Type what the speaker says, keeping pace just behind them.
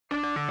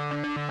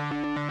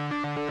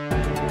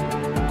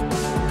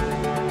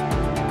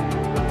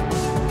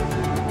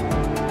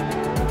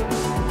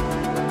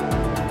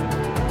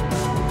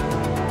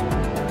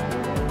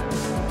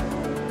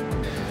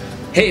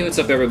Hey, what's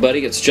up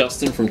everybody? It's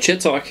Justin from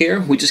Chit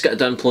here. We just got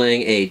done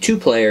playing a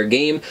two-player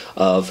game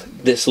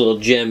of this little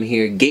gem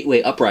here,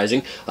 Gateway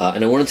Uprising,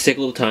 and I wanted to take a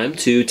little time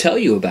to tell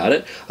you about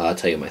it,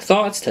 tell you my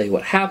thoughts, tell you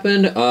what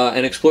happened,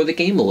 and explore the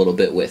game a little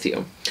bit with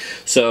you.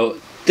 So,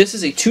 this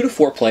is a 2 to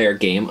 4 player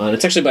game, and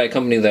it's actually by a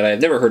company that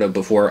I've never heard of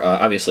before.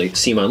 Obviously,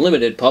 Seam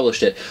Unlimited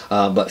published it,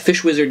 but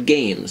Fish Wizard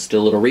Games did a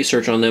little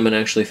research on them and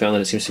actually found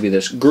that it seems to be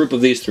this group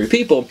of these 3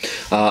 people,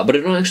 but I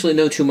don't actually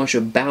know too much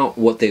about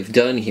what they've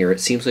done here. It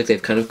seems like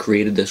they've kind of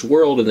created this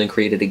world and then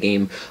created a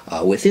game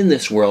within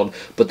this world,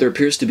 but there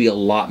appears to be a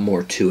lot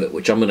more to it,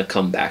 which I'm going to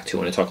come back to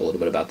when I talk a little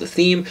bit about the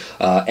theme,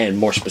 and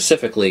more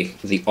specifically,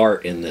 the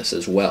art in this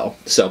as well.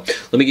 So,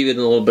 let me give you a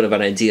little bit of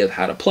an idea of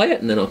how to play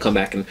it, and then I'll come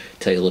back and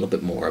tell you a little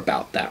bit more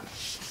about that.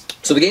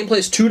 So the game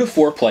plays 2 to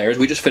 4 players.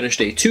 We just finished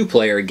a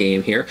 2-player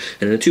game here,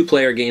 and in a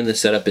 2-player game the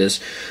setup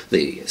is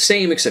the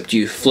same, except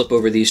you flip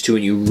over these 2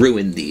 and you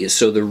ruin these.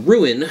 So the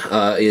ruin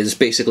is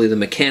basically the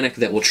mechanic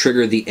that will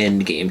trigger the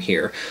end game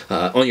here.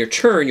 On your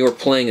turn, you're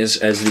playing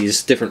as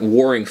these different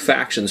warring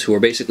factions who are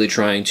basically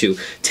trying to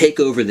take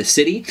over the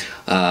city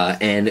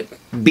and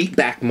beat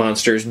back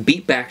monsters,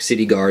 beat back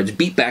city guards,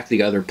 beat back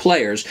the other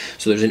players.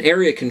 So there's an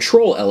area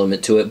control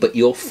element to it, but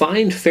you'll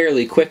find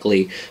fairly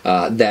quickly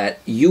that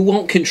you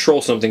won't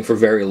control something for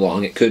very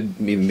long. It could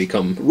even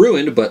become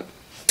ruined, but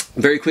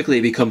very quickly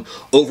they become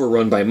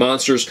overrun by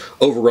monsters,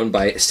 overrun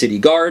by city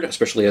guard,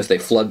 especially as they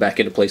flood back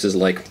into places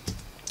like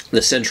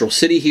the central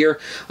city here,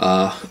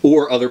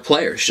 or other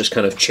players, just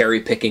kind of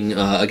cherry-picking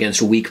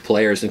against weak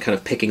players and kind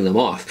of picking them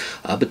off.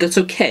 But that's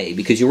okay,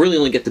 because you really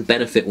only get the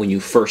benefit when you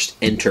first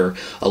enter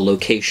a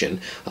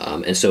location,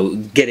 and so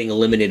getting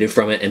eliminated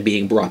from it and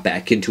being brought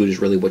back into it is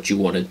really what you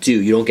want to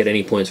do. You don't get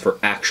any points for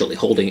actually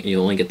holding it, you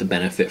only get the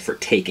benefit for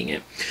taking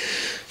it.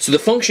 So the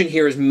function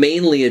here is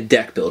mainly a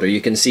deck builder.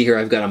 You can see here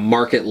I've got a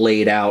market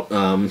laid out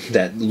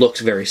that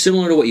looks very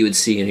similar to what you would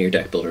see in your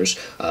deck builders,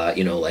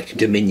 you know, like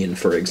Dominion,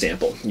 for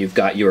example. You've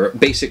got your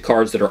basic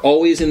cards that are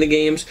always in the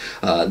games,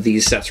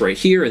 these sets right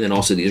here, and then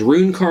also these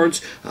rune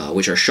cards,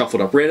 which are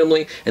shuffled up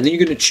randomly, and then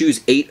you're going to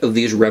choose 8 of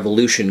these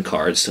revolution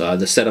cards.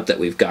 The setup that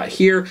we've got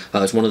here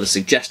is one of the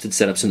suggested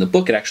setups in the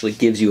book. It actually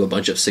gives you a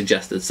bunch of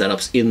suggested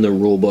setups in the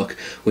rule book,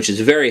 which is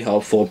very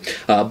helpful,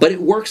 but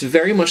it works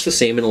very much the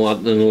same in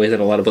the way that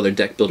a lot of other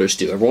deck builders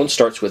do. Everyone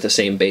starts with the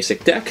same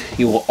basic deck.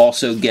 You will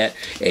also get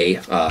a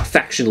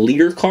faction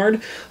leader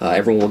card.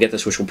 Everyone will get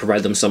this, which will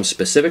provide them some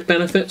specific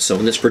benefit. So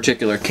in this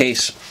particular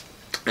case,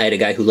 I had a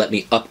guy who let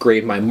me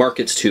upgrade my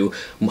markets to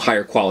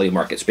higher quality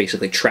markets,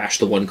 basically trash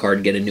the one card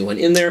and get a new one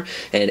in there,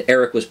 and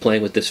Eric was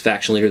playing with this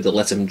faction leader that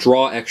lets him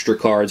draw extra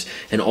cards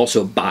and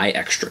also buy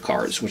extra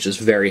cards, which is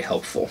very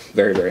helpful,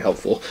 very, very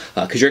helpful,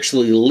 because you're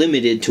actually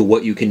limited to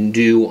what you can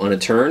do on a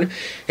turn,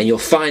 and you'll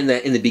find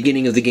that in the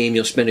beginning of the game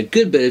you'll spend a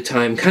good bit of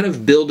time kind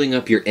of building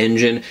up your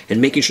engine and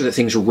making sure that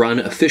things run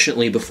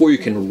efficiently before you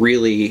can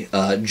really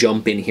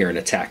jump in here and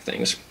attack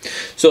things.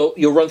 So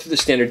you'll run through the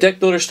standard deck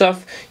builder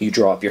stuff, you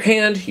draw up your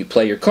hand, you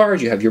play your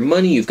cards, you have your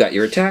money, you've got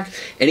your attack.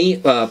 Any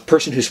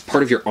person who's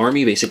part of your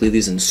army, basically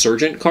these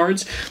insurgent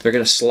cards, they're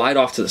going to slide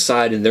off to the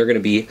side and they're going to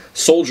be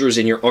soldiers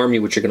in your army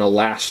which are going to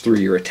last through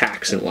your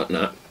attacks and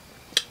whatnot.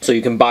 So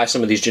you can buy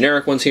some of these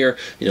generic ones here.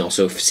 You can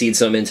also seed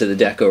some into the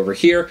deck over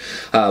here.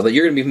 But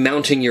you're going to be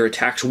mounting your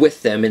attacks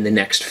with them in the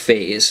next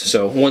phase.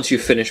 So once you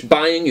finish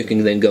buying, you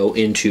can then go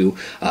into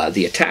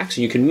the attacks.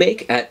 And you can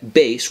make at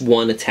base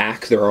 1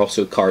 attack. There are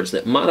also cards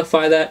that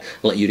modify that,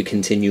 let you to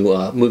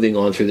continue moving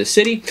on through the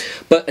city.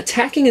 But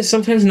attacking is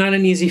sometimes not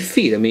an easy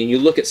feat. I mean, you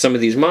look at some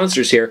of these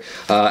monsters here,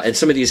 and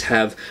some of these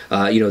have,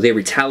 you know, they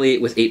retaliate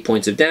with 8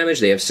 points of damage.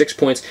 They have 6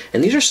 points.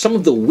 And these are some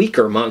of the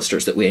weaker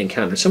monsters that we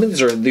encounter. Some of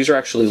these are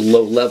actually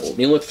low level.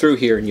 You look through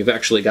here and you've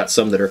actually got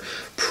some that are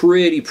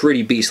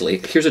pretty beastly.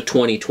 Here's a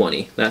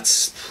 20-20.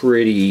 That's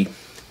pretty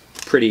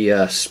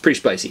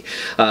spicy.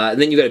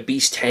 And then you've got a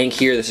beast tank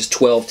here. This is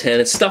 12-10.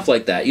 It's stuff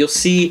like that. You'll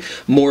see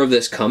more of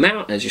this come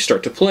out as you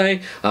start to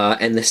play,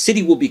 and the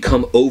city will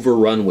become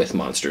overrun with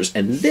monsters.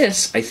 And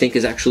this, I think,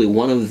 is actually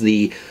one of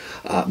the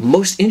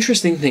most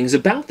interesting things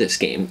about this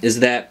game,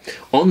 is that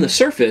on the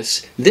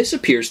surface, this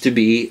appears to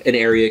be an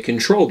area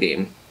control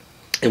game.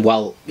 And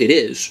while it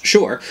is,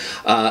 sure,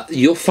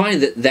 you'll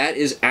find that that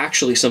is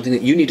actually something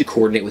that you need to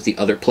coordinate with the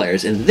other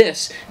players. And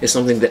this is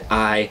something that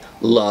I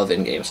love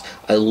in games.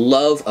 I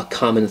love a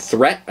common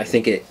threat. I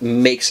think it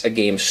makes a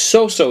game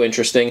so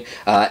interesting.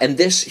 And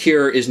this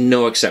here is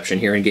no exception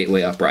here in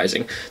Gateway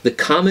Uprising. The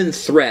common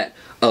threat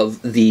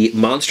of the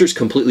monsters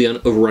completely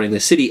overrunning the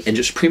city and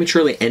just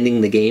prematurely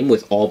ending the game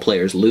with all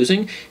players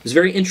losing is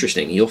very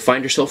interesting. You'll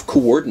find yourself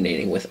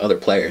coordinating with other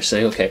players,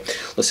 saying, okay,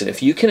 listen,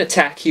 if you can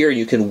attack here,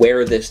 you can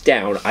wear this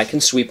down, I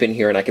can sweep in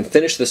here and I can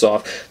finish this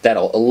off,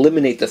 that'll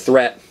eliminate the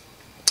threat,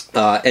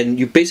 and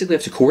you basically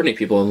have to coordinate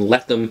people and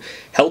let them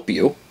help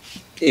you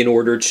in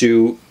order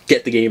to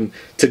get the game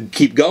to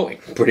keep going,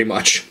 pretty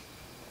much.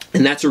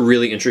 And that's a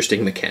really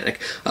interesting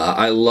mechanic.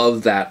 I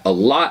love that a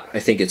lot. I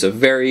think it's a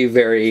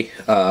very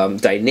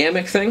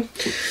dynamic thing.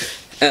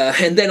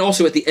 And then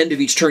also at the end of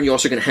each turn, you're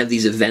also going to have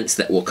these events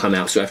that will come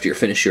out. So after you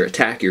finish your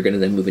attack, you're going to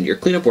then move into your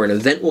cleanup, where an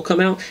event will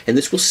come out, and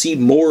this will seed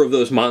more of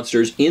those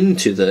monsters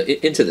into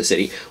the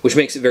city, which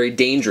makes it very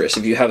dangerous.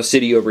 If you have a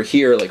city over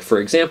here, like for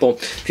example,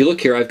 if you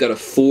look here, I've got a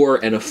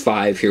 4 and a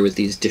 5 here with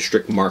these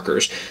district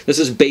markers. This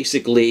is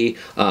basically,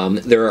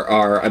 there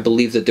are, I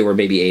believe that there were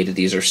maybe 8 of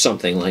these or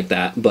something like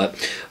that, but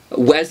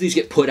as these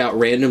get put out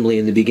randomly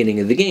in the beginning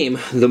of the game,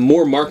 the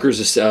more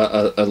markers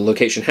a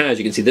location has.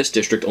 You can see this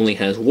district only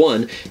has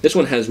 1. This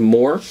one has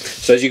more.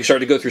 So as you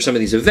start to go through some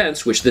of these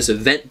events, which this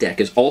event deck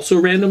is also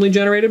randomly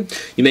generated,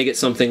 you may get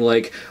something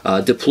like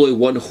deploy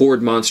 1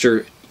 horde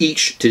monster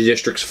each to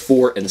districts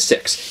 4 and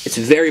 6. It's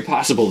very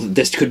possible that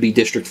this could be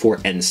district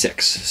 4 and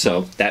 6,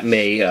 so that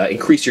may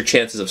increase your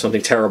chances of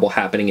something terrible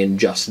happening in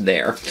just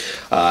there.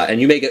 And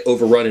you may get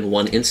overrun in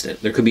one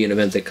instant. There could be an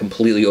event that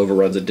completely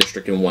overruns a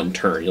district in one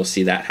turn. You'll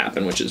see that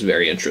happen, which is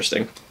very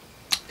interesting.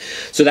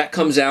 So that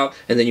comes out,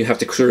 and then you have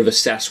to sort of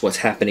assess what's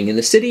happening in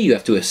the city. You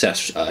have to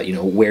assess, you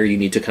know, where you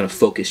need to kind of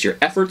focus your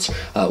efforts,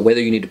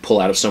 whether you need to pull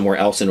out of somewhere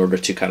else in order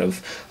to kind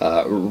of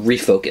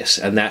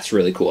refocus, and that's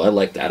really cool. I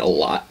like that a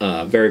lot.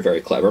 Very,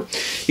 very clever.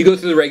 You go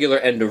through the regular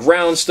end of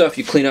round stuff,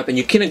 you clean up, and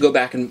you kind of go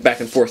back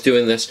and forth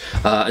doing this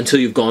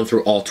until you've gone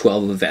through all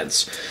 12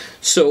 events.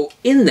 So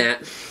in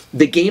that,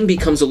 the game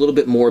becomes a little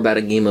bit more about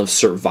a game of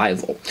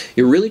survival.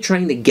 You're really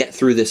trying to get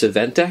through this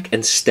event deck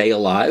and stay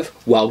alive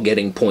while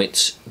getting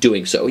points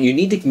doing so. You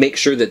need to make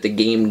sure that the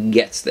game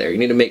gets there. You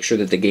need to make sure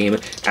that the game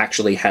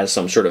actually has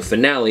some sort of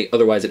finale,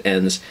 otherwise it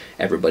ends,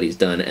 everybody's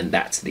done, and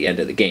that's the end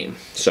of the game.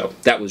 So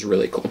that was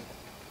really cool.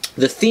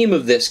 The theme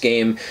of this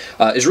game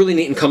is really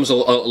neat and comes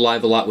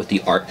alive a lot with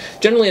the art.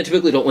 Generally, I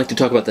typically don't like to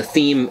talk about the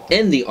theme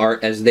and the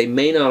art, as they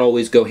may not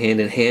always go hand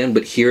in hand,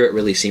 but here it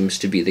really seems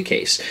to be the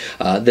case.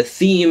 The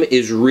theme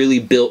is really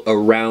built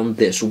around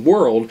this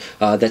world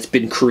that's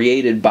been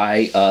created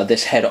by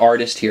this head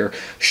artist here,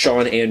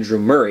 Sean Andrew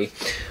Murray.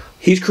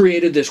 He's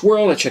created this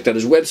world. I checked out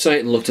his website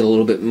and looked at a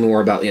little bit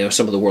more about, you know,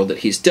 some of the world that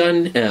he's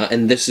done,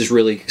 and this is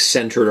really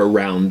centered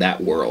around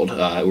that world,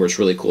 where it's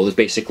really cool. It's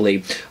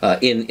basically,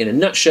 in a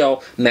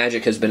nutshell,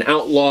 magic has been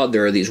outlawed.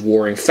 There are these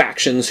warring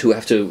factions who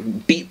have to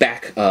beat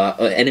back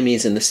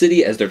enemies in the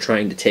city as they're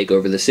trying to take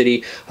over the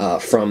city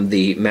from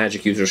the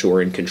magic users who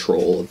are in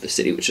control of the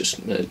city, which is,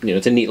 you know,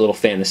 it's a neat little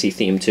fantasy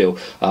theme too.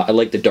 I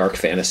like the dark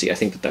fantasy. I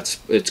think that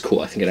it's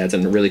cool. I think it adds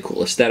in a really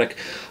cool aesthetic.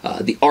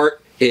 The art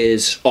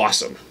is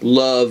awesome.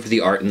 Loved the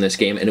art in this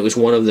game, and it was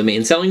one of the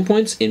main selling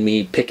points in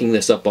me picking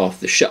this up off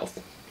the shelf.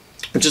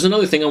 Which is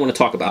another thing I want to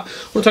talk about. I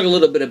want to talk a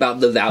little bit about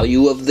the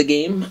value of the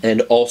game,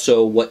 and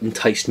also what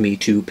enticed me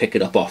to pick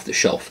it up off the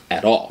shelf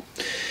at all.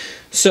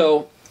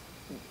 So,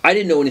 I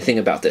didn't know anything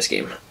about this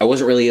game. I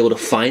wasn't really able to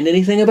find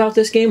anything about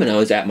this game, and I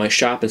was at my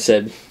shop and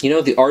said, you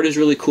know, the art is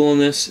really cool in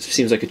this. It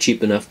seems like a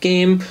cheap enough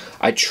game.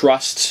 I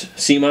trust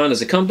CMON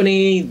as a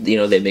company. You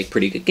know, they make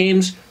pretty good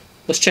games.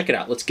 Let's check it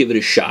out. Let's give it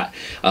a shot.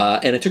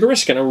 And I took a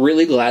risk, and I'm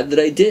really glad that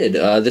I did.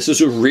 This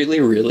is a really,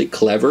 really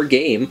clever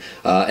game,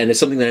 and it's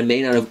something that I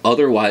may not have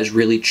otherwise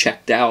really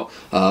checked out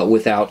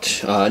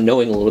without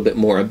knowing a little bit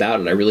more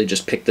about it. I really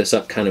just picked this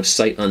up kind of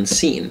sight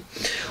unseen.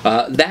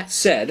 That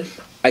said,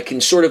 I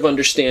can sort of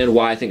understand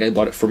why I think I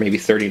bought it for maybe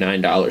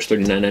 $39,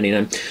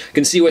 $39.99. I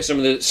can see why some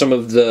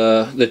of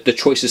the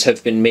choices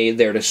have been made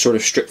there to sort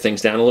of strip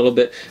things down a little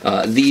bit.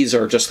 These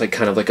are just like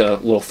kind of like a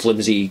little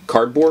flimsy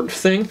cardboard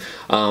thing.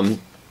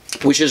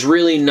 Which is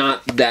really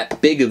not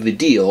that big of a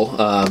deal.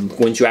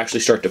 Once you actually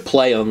start to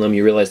play on them,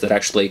 you realize that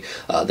actually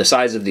the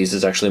size of these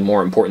is actually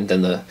more important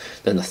than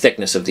the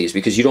thickness of these,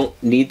 because you don't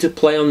need to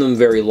play on them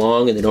very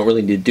long, and they don't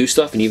really need to do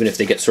stuff, and even if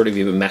they get sort of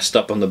even messed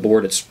up on the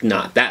board, it's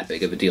not that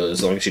big of a deal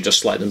as long as you just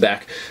slide them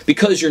back.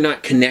 Because you're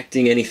not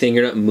connecting anything,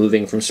 you're not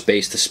moving from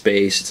space to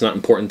space, it's not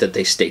important that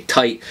they stay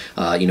tight,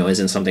 you know, as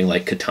in something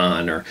like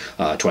Catan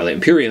or Twilight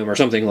Imperium or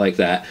something like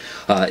that.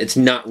 It's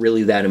not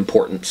really that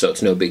important, so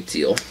it's no big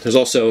deal. There's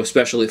also,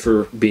 especially for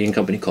being a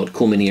company called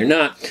Cool Mini or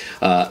Not,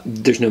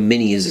 there's no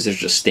minis, there's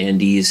just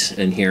standees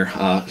in here.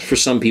 For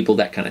some people,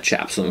 that kind of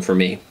chaps them. For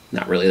me,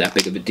 not really that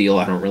big of a deal.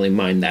 I don't really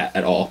mind that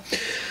at all.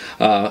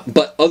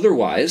 But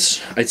otherwise,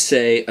 I'd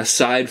say,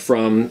 aside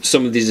from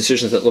some of these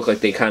decisions that look like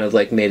they kind of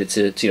like made it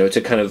to you know,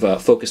 to kind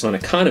of focus on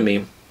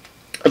economy,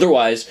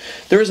 otherwise,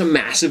 there is a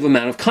massive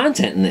amount of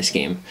content in this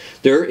game.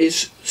 There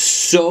is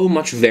so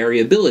much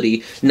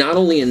variability, not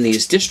only in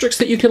these districts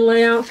that you can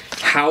lay out,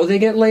 how they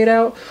get laid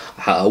out,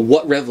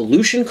 what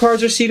revolution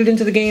cards are seeded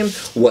into the game,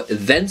 what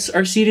events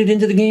are seeded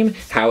into the game,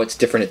 how it's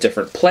different at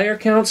different player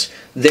counts.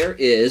 There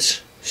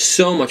is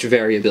so much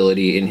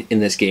variability in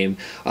this game,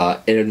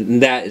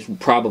 and that is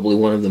probably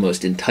one of the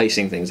most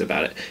enticing things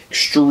about it.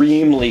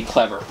 Extremely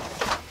clever.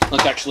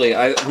 Look, actually,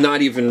 I've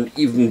not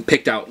even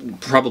picked out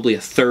probably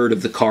a third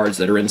of the cards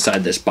that are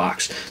inside this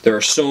box. There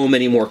are so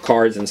many more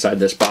cards inside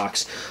this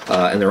box,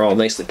 and they're all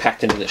nicely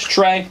packed into this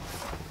tray.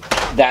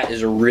 That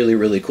is a really,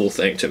 really cool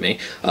thing to me.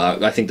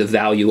 I think the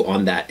value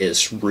on that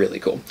is really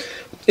cool.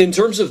 In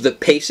terms of the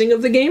pacing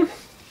of the game,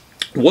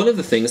 one of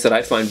the things that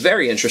I find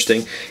very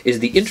interesting is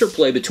the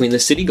interplay between the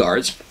city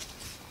guards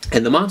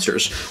and the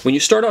monsters. When you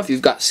start off,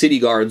 you've got city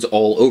guards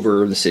all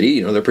over the city.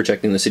 You know, they're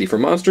protecting the city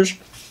from monsters.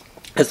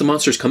 As the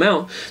monsters come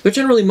out, they're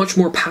generally much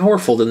more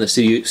powerful than the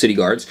city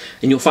guards,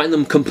 and you'll find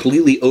them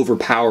completely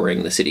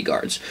overpowering the city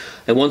guards.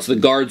 And once the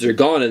guards are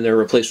gone and they're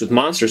replaced with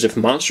monsters, if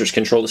monsters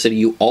control the city,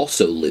 you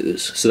also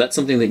lose. So that's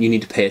something that you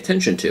need to pay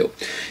attention to.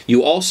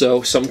 You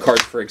also, some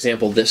cards, for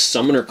example, this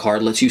summoner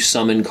card lets you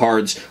summon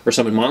cards or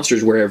summon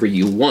monsters wherever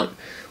you want,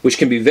 which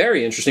can be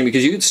very interesting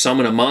because you could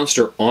summon a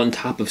monster on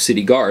top of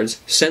city guards,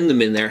 send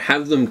them in there,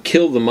 have them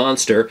kill the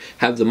monster,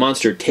 have the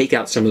monster take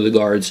out some of the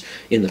guards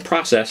in the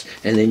process,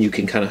 and then you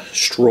can kind of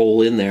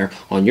stroll in there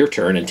on your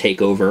turn and take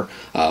over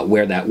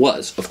where that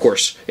was. Of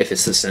course, if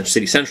it's the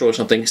city central or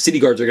something, city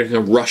guards are going to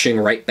come rushing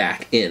right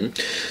back in.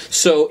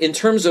 So in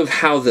terms of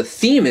how the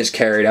theme is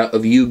carried out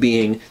of you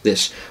being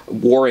this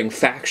warring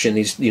faction,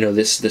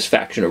 this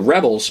faction of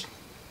rebels,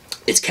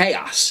 it's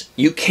chaos.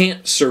 You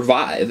can't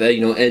survive,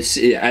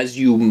 as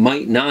you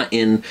might not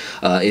in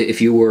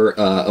if you were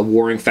a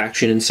warring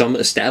faction in some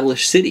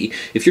established city.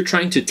 If you're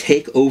trying to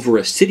take over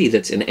a city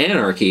that's in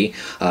anarchy,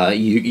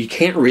 you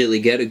can't really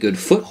get a good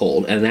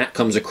foothold, and that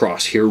comes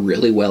across here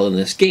really well in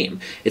this game.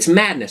 It's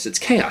madness. It's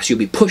chaos. You'll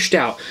be pushed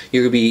out.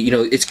 You're gonna be,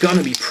 it's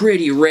gonna be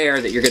pretty rare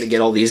that you're gonna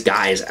get all these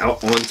guys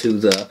out onto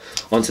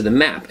the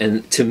map.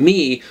 And to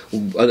me,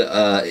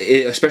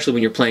 especially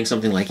when you're playing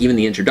something like even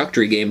the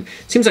introductory game,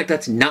 it seems like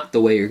that's not the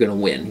way you're going to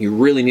win. You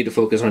really need to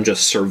focus on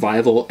just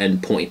survival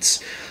and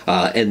points,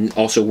 and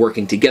also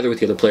working together with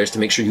the other players to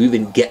make sure you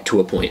even get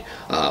to a point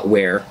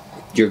where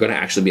you're going to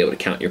actually be able to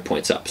count your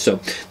points up. So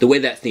the way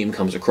that theme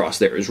comes across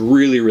there is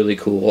really, really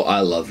cool. I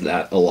love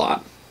that a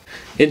lot.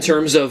 In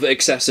terms of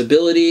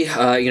accessibility,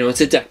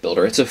 it's a deck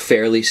builder. It's a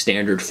fairly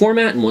standard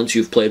format, and once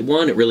you've played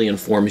one, it really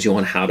informs you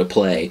on how to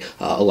play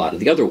a lot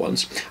of the other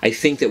ones. I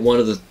think that one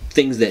of the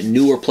things that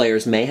newer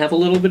players may have a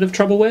little bit of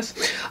trouble with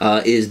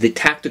is the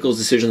tactical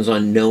decisions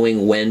on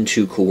knowing when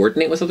to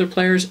coordinate with other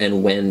players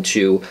and when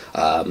to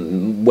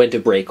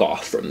break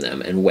off from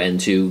them and when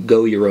to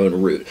go your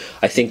own route.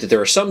 I think that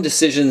there are some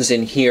decisions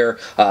in here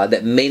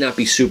that may not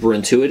be super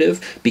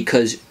intuitive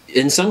because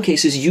in some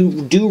cases,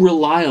 you do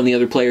rely on the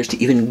other players to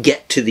even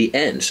get to the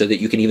end so that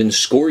you can even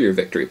score your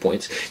victory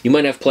points. You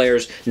might have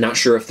players not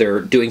sure if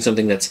they're doing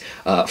something that's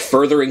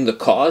furthering the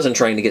cause and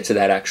trying to get to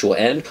that actual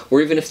end,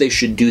 or even if they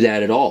should do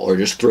that at all, or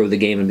just throw the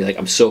game and be like,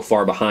 I'm so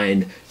far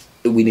behind,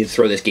 we need to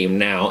throw this game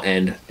now,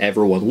 and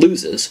everyone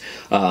loses.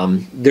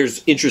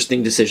 There's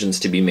interesting decisions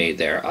to be made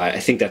there. I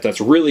think that that's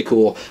really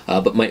cool,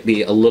 but might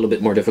be a little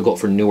bit more difficult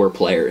for newer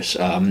players.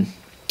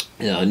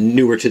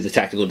 Newer to the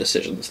tactical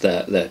decisions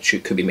that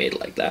could be made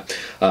like that.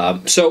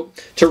 So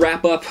to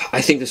wrap up,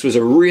 I think this was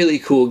a really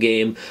cool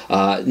game.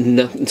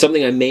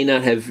 Something I may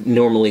not have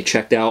normally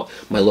checked out.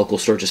 My local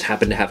store just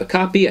happened to have a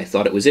copy. I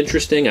thought it was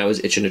interesting. I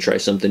was itching to try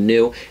something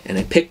new, and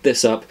I picked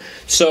this up.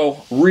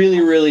 So really,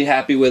 really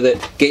happy with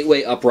it.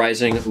 Gateway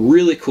Uprising,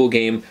 really cool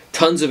game.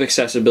 Tons of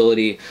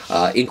accessibility,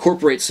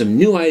 incorporates some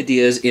new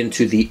ideas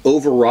into the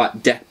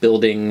overwrought deck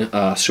building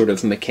sort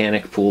of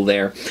mechanic pool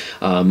there,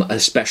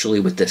 especially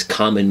with this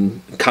common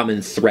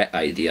threat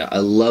idea. I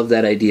love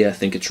that idea. I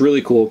think it's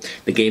really cool.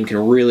 The game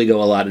can really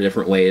go a lot of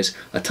different ways,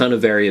 a ton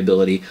of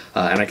variability,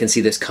 and I can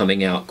see this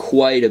coming out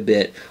quite a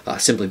bit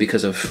simply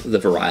because of the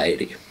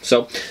variety.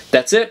 So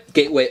that's it.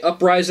 Gateway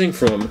Uprising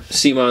from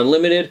CMON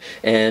Limited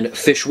and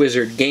Fish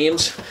Wizard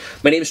Games.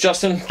 My name is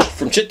Justin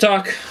from Chit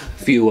Talk.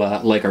 If you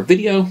like our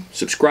video,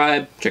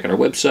 subscribe, check out our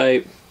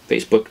website,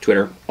 Facebook,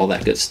 Twitter, all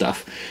that good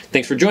stuff.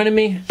 Thanks for joining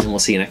me, and we'll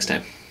see you next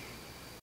time.